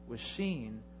tried. With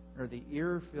seeing, or the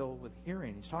ear filled with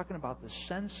hearing. He's talking about the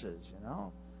senses,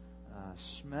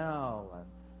 smell and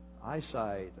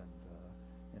eyesight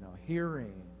and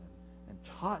hearing and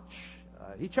touch.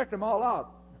 He checked them all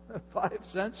out, 5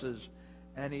 senses,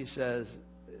 and he says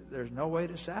there's no way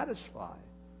to satisfy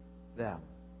them.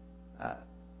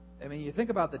 You think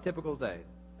about the typical day.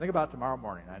 Think about tomorrow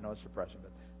morning. I know it's depressing,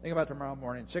 but think about tomorrow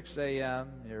morning, 6 a.m.,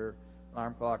 your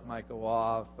alarm clock might go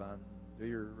off and do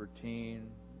your routine.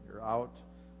 You're out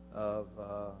of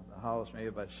the house maybe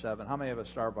by 7. How many have a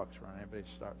Starbucks run? Anybody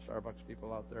Starbucks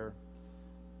people out there?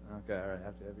 Okay, all right,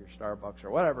 have to have your Starbucks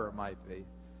or whatever it might be.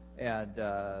 And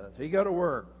so you go to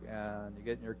work and you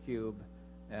get in your cube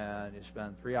and you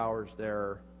spend 3 hours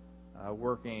there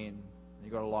working. And you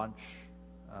go to lunch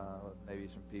with maybe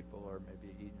some people, or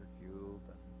maybe you eat in your cube,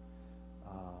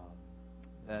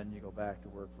 and then you go back to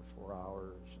work for 4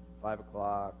 hours. And 5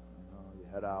 o'clock, you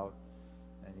head out,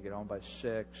 and you get home by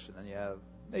 6, and then you have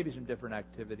maybe some different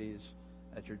activities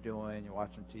that you're doing. You watch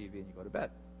some TV, and you go to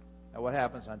bed. Now, what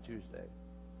happens on Tuesday?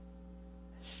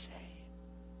 The same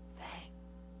thing.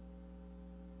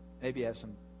 Maybe you have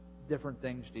some different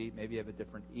things to eat. Maybe you have a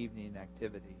different evening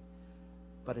activity.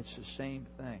 But it's the same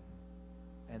thing.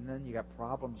 and then you got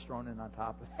problems thrown in on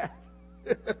top of that.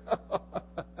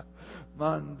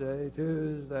 Monday,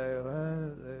 Tuesday,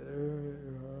 Wednesday,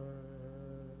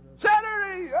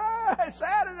 Saturday,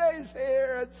 Saturday's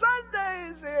here, and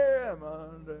Sunday's here,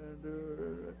 Monday,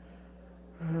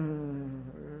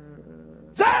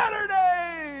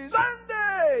 Saturday,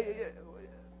 Sunday.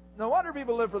 No wonder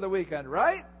people live for the weekend,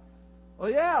 right? Well,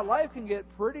 yeah, life can get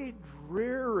pretty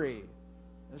dreary.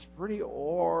 It's pretty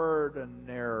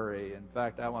ordinary. In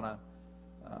fact, I want to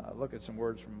look at some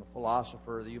words from a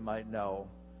philosopher that you might know.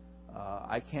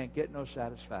 I can't get no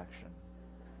satisfaction,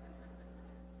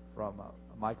 from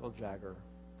Michael Jagger.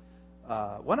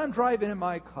 When I'm driving in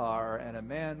my car and a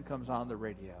man comes on the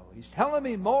radio, he's telling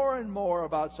me more and more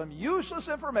about some useless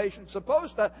information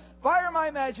supposed to fire my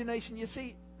imagination. You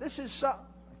see, this is I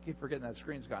keep forgetting that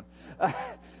screen's gone.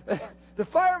 To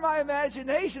fire my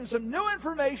imagination, some new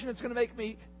information that's going to make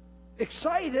me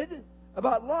excited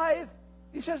about life.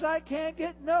 He says, I can't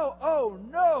get no. Oh,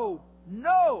 no,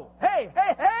 no. Hey.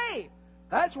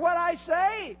 That's what I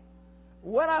say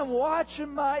when I'm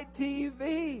watching my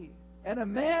TV. And a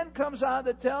man comes on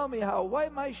to tell me how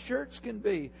white my shirts can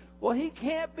be. Well, he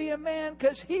can't be a man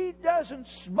because he doesn't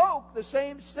smoke the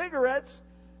same cigarettes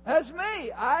as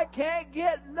me. I can't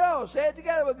get no. Say it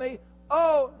together with me.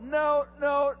 Oh, no.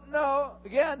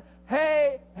 Again,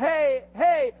 hey.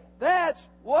 That's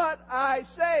what I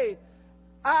say.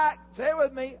 Say it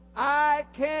with me. I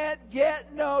can't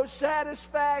get no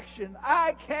satisfaction.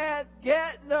 I can't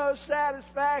get no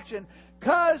satisfaction.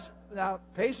 Now,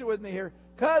 pace it with me here.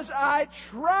 Because I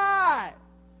try,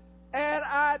 and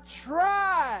I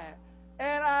try,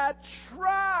 and I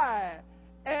try,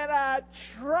 and I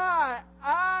try.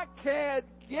 I can't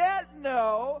get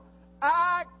no.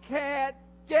 I can't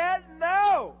get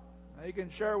no. Now you can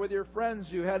share with your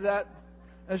friends you had that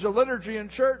as a liturgy in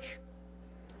church.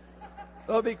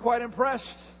 They'll be quite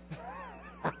impressed.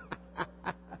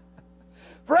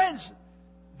 Friends,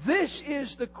 this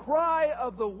is the cry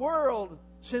of the world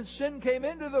since sin came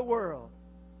into the world.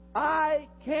 I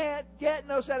can't get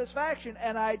no satisfaction,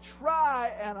 and I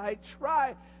try, and I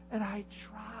try, and I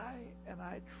try, and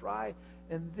I try.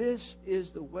 And this is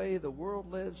the way the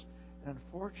world lives, and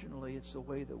unfortunately, it's the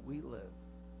way that we live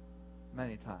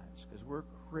many times, because we're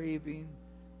craving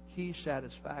key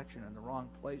satisfaction in the wrong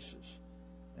places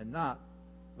and not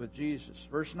with Jesus.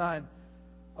 Verse 9.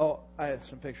 Oh, I have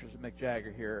some pictures of Mick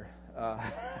Jagger here.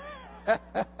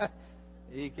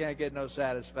 He can't get no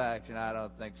satisfaction. I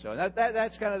don't think so.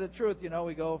 That's kind of the truth.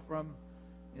 We go from,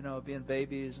 being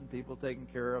babies and people taking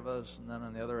care of us, and then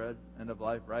on the other end of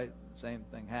life, right, the same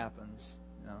thing happens.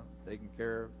 Taking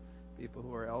care of people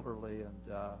who are elderly,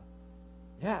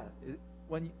 and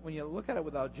when you look at it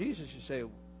without Jesus, you say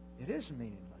it is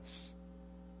meaningless.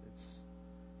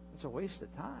 It's a waste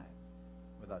of time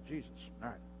without Jesus. All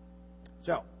right.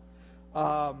 So,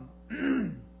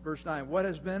 verse 9: What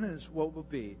has been is what will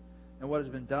be. And what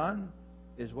has been done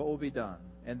is what will be done.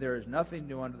 And there is nothing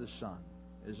new under the sun.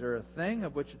 Is there a thing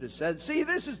of which it is said, see,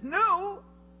 this is new?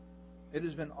 It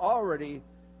has been already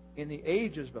in the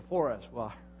ages before us.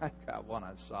 Well, I've got one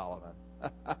on Solomon.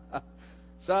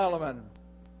 Solomon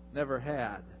never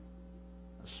had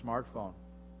a smartphone.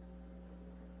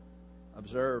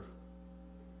 Observe.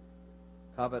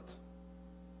 Covet.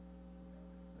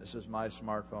 This is my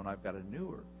smartphone. I've got a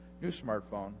new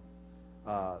smartphone.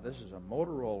 This is a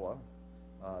Motorola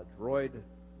Droid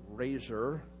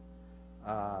Razor,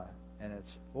 and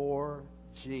it's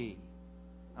 4G.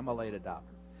 I'm a late adopter.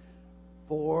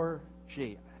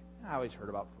 4G. I always heard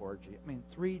about 4G.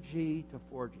 3G to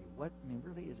 4G. What?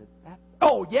 Really? Is it that?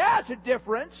 Oh, yeah, it's a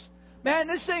difference. Man,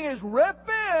 this thing is ripping.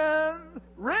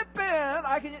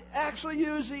 I can actually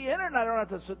use the internet. I don't have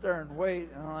to sit there and wait.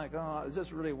 And I'm like, oh, is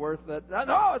this really worth it?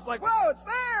 No, it's like, whoa, it's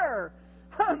there.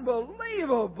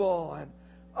 Unbelievable. And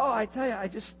I tell you, I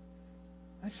just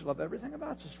love everything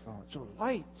about this phone. It's so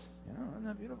light, isn't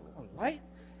that beautiful? Light,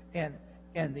 and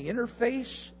the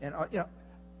interface, and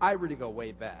I really go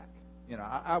way back.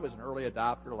 I was an early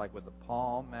adopter, like with the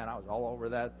Palm. Man, I was all over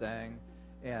that thing,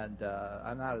 and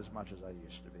I'm not as much as I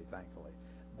used to be, thankfully.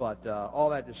 But all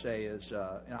that to say is,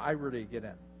 I really get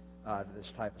in to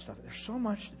this type of stuff. There's so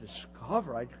much to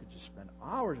discover. I could just spend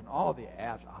hours in all the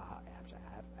apps.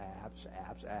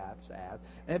 Apps.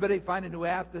 Anybody find a new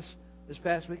app this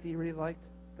past week that you really liked?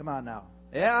 Come on now.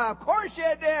 Yeah, of course you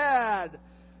did.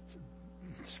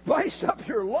 Spice up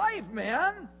your life,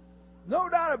 man. No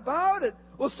doubt about it.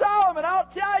 Well, Solomon, I'll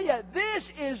tell you, this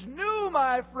is new,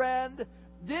 my friend.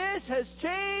 This has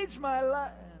changed my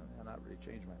life. Not really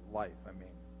changed my life.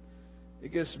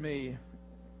 It gives me,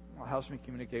 helps me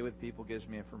communicate with people, gives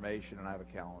me information, and I have a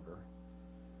calendar.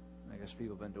 I guess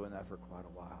people have been doing that for quite a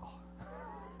while.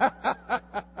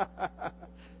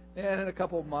 And in a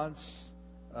couple of months,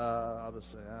 I'll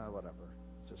just say, whatever.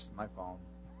 It's just my phone.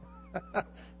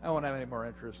 I won't have any more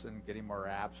interest in getting more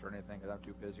apps or anything because I'm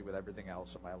too busy with everything else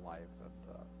in my life.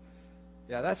 And,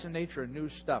 yeah, that's the nature of new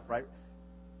stuff, right?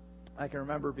 I can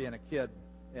remember being a kid,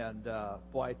 and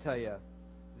boy, I tell you,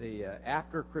 the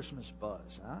after Christmas buzz,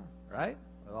 right?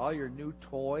 With all your new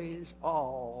toys.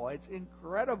 Oh, it's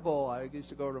incredible. I used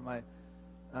to go to my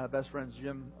best friend's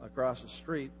gym across the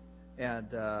street, and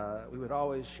we would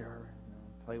always share,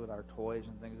 play with our toys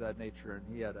and things of that nature.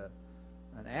 And he had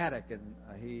an attic, and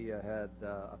he had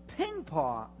a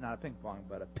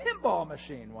but a pinball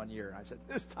machine one year. And I said,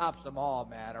 "This tops them all,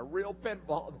 man! A real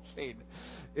pinball machine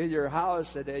in your house."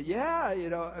 And yeah,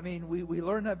 we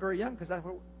learned that very young because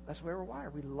that's where we're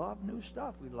wired. We love new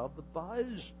stuff. We love the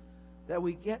buzz that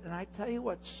we get. And I tell you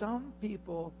what, some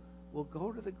people will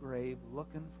go to the grave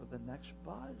looking for the next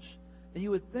buzz. And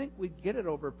you would think we'd get it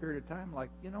over a period of time. Like,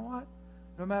 you know what?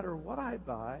 No matter what I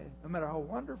buy, no matter how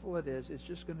wonderful it is, it's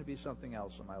just going to be something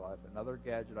else in my life. Another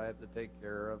gadget I have to take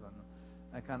care of and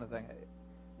that kind of thing.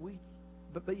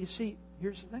 But you see,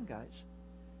 here's the thing, guys.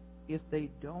 If they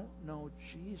don't know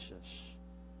Jesus,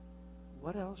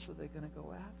 what else are they going to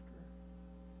go after?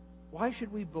 Why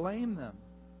should we blame them?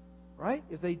 Right?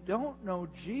 If they don't know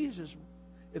Jesus,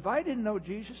 if I didn't know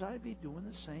Jesus, I'd be doing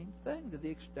the same thing to the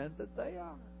extent that they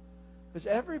are. Because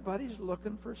everybody's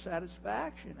looking for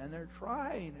satisfaction, and they're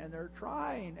trying, and they're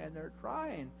trying, and they're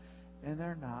trying, and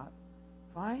they're not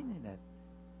finding it.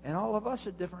 And all of us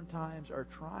at different times are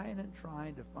trying and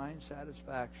trying to find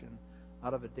satisfaction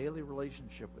out of a daily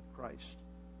relationship with Christ.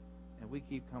 And we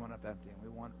keep coming up empty, and we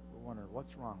wonder,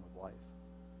 what's wrong with life?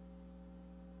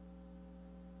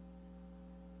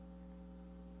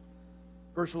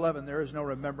 Verse 11, there is no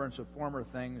remembrance of former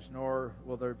things, nor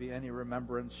will there be any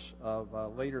remembrance of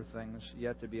later things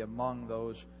yet to be among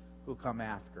those who come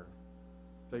after.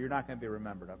 So you're not going to be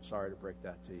remembered. I'm sorry to break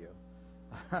that to you.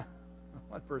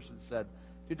 One person said,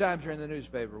 2 times you're in the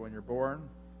newspaper, when you're born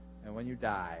and when you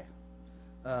die.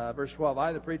 Verse 12,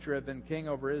 I, the preacher, have been king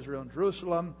over Israel and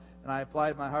Jerusalem, and I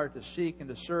applied my heart to seek and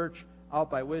to search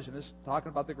out by wisdom. This is talking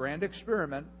about the grand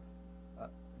experiment.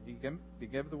 Be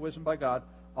given the wisdom by God.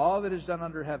 All that is done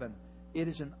under heaven. It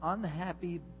is an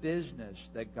unhappy business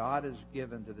that God has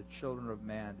given to the children of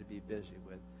man to be busy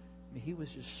with. I mean, he was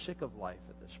just sick of life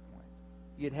at this point.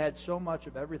 He had had so much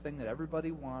of everything that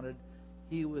everybody wanted.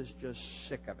 He was just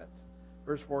sick of it.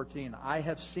 Verse 14, I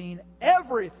have seen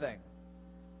everything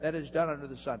that is done under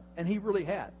the sun. And he really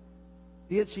had.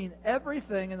 He had seen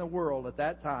everything in the world at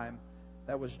that time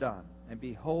that was done. And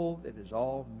behold, it is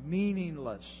all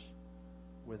meaningless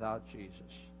without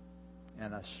Jesus.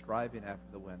 And us striving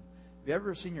after the wind. Have you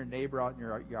ever seen your neighbor out in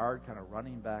your yard kind of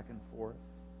running back and forth?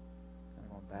 Kind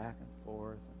of going back and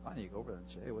forth. And finally you go over there and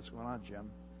say, hey, what's going on, Jim?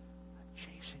 I'm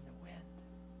chasing the wind.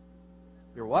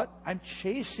 You're what? I'm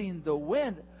chasing the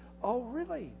wind. Oh,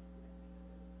 really?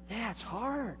 Yeah, it's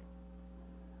hard.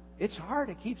 It's hard.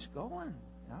 It keeps going.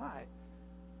 You know,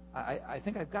 I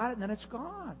think I've got it, and then it's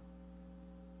gone.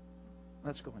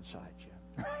 Let's go inside,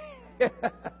 Jim.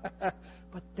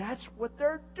 But that's what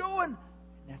they're doing.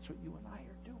 And that's what you and I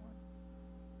are doing.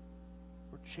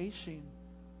 We're chasing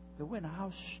the wind.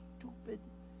 How stupid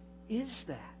is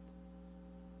that?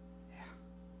 Yeah.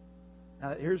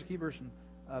 Now, here's a key verse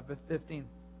in 15.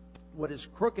 What is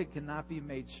crooked cannot be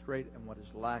made straight, and what is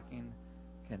lacking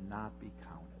cannot be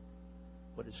counted.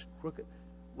 What is crooked?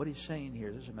 What he's saying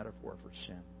here, this is a metaphor for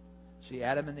sin. See,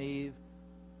 Adam and Eve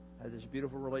had this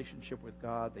beautiful relationship with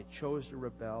God. They chose to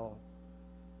rebel.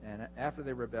 And after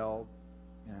they rebelled,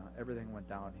 everything went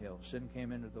downhill. Sin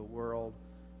came into the world.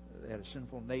 They had a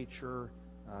sinful nature.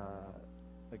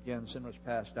 Again, sin was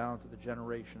passed down to the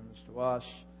generations, to us.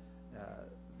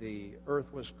 The earth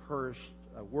was cursed.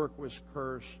 Work was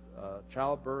cursed.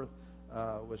 Childbirth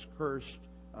was cursed.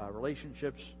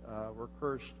 Relationships were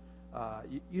cursed.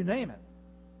 You name it.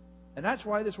 And that's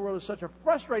why this world is such a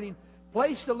frustrating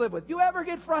place to live with. You ever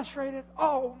get frustrated?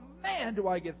 Oh, man, do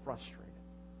I get frustrated.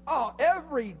 Oh,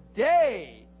 every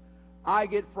day I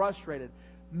get frustrated.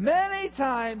 Many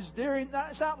times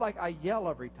it's not like I yell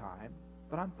every time,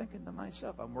 but I'm thinking to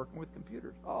myself, I'm working with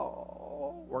computers.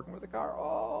 Oh, working with a car.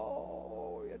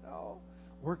 Oh,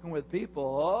 working with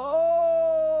people.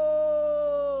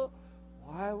 Oh,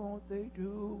 why won't they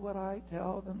do what I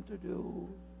tell them to do?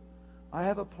 I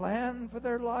have a plan for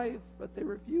their life, but they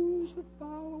refuse to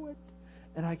follow it.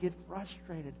 And I get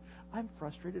frustrated. I'm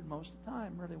frustrated most of the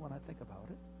time, really, when I think about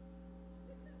it.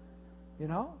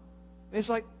 It's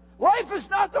like, life is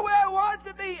not the way I want it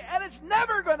to be, and it's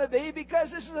never going to be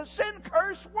because this is a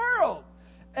sin-cursed world.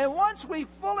 And once we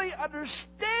fully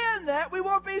understand that, we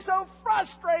won't be so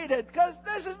frustrated, because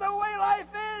this is the way life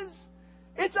is.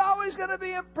 It's always going to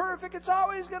be imperfect. It's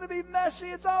always going to be messy.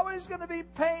 It's always going to be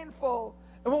painful.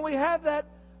 And when we have that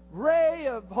ray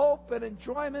of hope and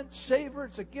enjoyment, savor,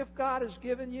 it's a gift God has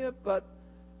given you, but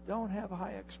don't have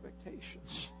high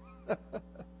expectations.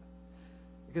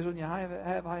 Because when you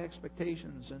have high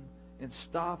expectations in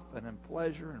stuff and in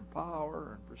pleasure and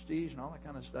power and prestige and all that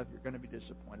kind of stuff, you're going to be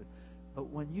disappointed. But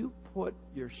when you put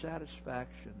your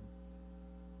satisfaction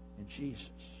in Jesus,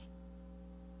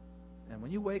 and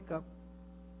when you wake up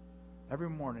every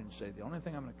morning and say, the only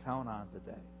thing I'm going to count on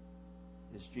today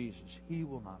is Jesus, He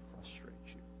will not frustrate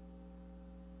you.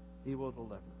 He will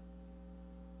deliver.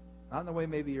 Not in the way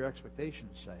maybe your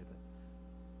expectations say, but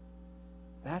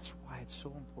that's why it's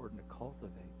so important to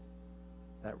cultivate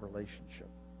that relationship.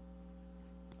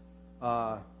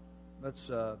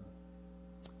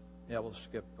 We'll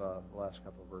skip the last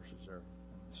couple of verses there on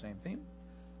the same theme.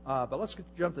 But let's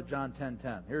jump to John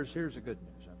 10:10. Here's the good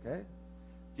news, okay?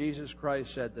 Jesus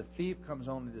Christ said, the thief comes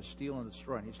only to steal and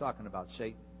destroy. And He's talking about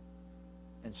Satan.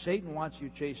 And Satan wants you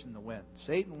chasing the wind.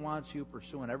 Satan wants you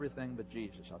pursuing everything but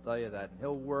Jesus. I'll tell you that. And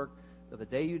he'll work till the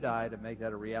day you die to make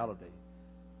that a reality.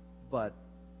 But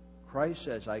Christ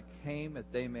says, I came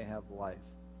that they may have life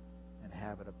and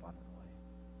have it abundantly.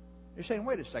 You're saying,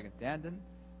 wait a second, Dan, didn't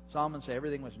Solomon say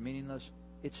everything was meaningless?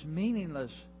 It's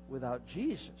meaningless without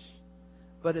Jesus.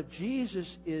 But if Jesus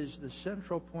is the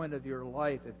central point of your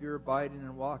life, if you're abiding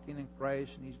and walking in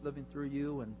Christ and He's living through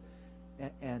you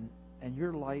and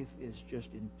your life is just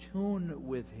in tune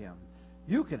with Him,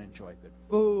 you can enjoy good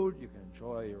food, you can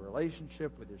enjoy your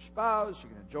relationship with your spouse, you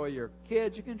can enjoy your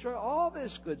kids, you can enjoy all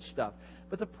this good stuff.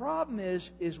 But the problem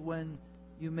is when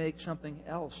you make something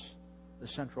else the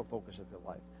central focus of your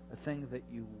life, the thing that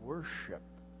you worship.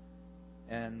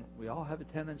 And we all have a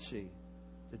tendency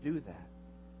to do that.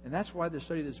 And that's why the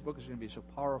study of this book is going to be so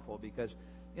powerful, because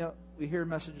we hear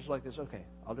messages like this, okay,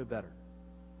 I'll do better.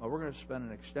 Well, we're going to spend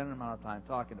an extended amount of time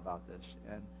talking about this.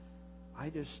 And I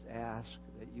just ask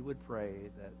that you would pray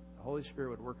that the Holy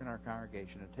Spirit would work in our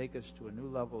congregation and take us to a new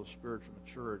level of spiritual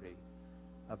maturity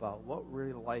about what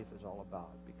really life is all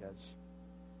about, because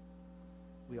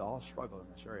we all struggle in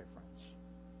this area, friends.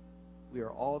 We are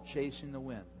all chasing the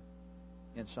wind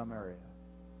in some area.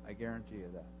 I guarantee you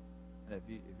that. And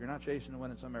if you're not chasing the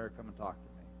wind in some area, come and talk to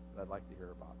me. But I'd like to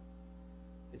hear about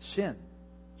it. It's sin.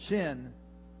 Sin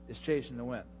is chasing the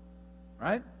wind.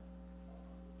 Right?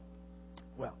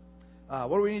 Well,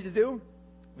 what do we need to do?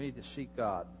 We need to seek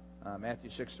God. Matthew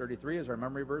 6:33 is our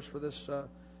memory verse for this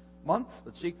month.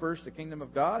 But seek first the kingdom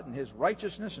of God and His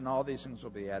righteousness, and all these things will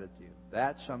be added to you.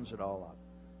 That sums it all up.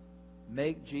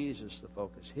 Make Jesus the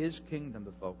focus, His kingdom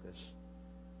the focus,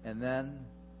 and then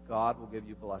God will give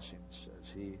you blessings as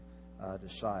He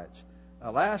decides.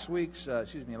 Last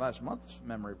month's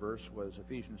memory verse was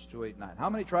Ephesians 2:8-9. How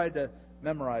many tried to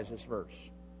memorize this verse?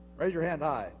 Raise your hand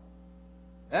high.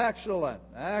 Excellent.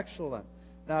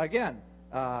 Now again,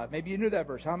 maybe you knew that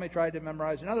verse. How many tried to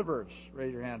memorize another verse?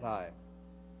 Raise your hand high.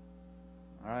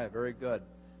 All right, very good.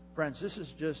 Friends,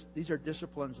 these are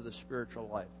disciplines of the spiritual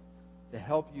life to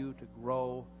help you to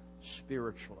grow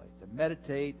spiritually, to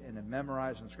meditate and to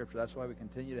memorize in Scripture. That's why we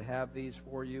continue to have these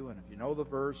for you. And if you know the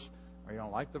verse or you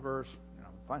don't like the verse,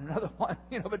 find another one.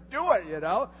 But do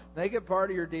it. Make it part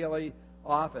of your daily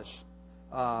office.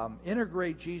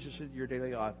 Integrate Jesus into your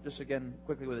daily office. Just again,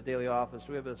 quickly with the daily office.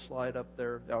 Do we have a slide up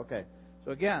there? Okay.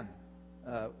 So again,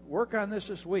 work on this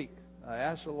week.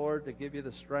 Ask the Lord to give you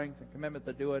the strength and commitment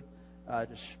to do it.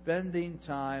 Just spending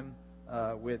time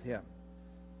with Him.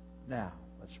 Now,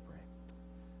 let's pray.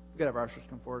 We could have our ushers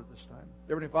come forward at this time.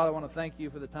 Dear Heavenly Father, I want to thank You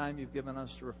for the time You've given us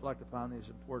to reflect upon these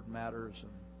important matters.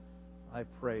 And I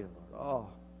pray, Lord,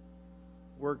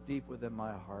 work deep within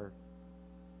my heart.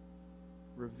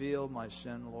 Reveal my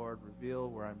sin, Lord. Reveal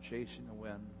where I'm chasing the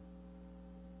wind.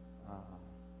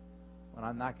 When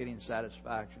I'm not getting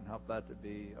satisfaction, help that to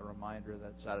be a reminder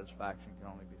that satisfaction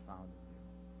can only be found in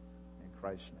You. In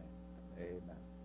Christ's name, amen.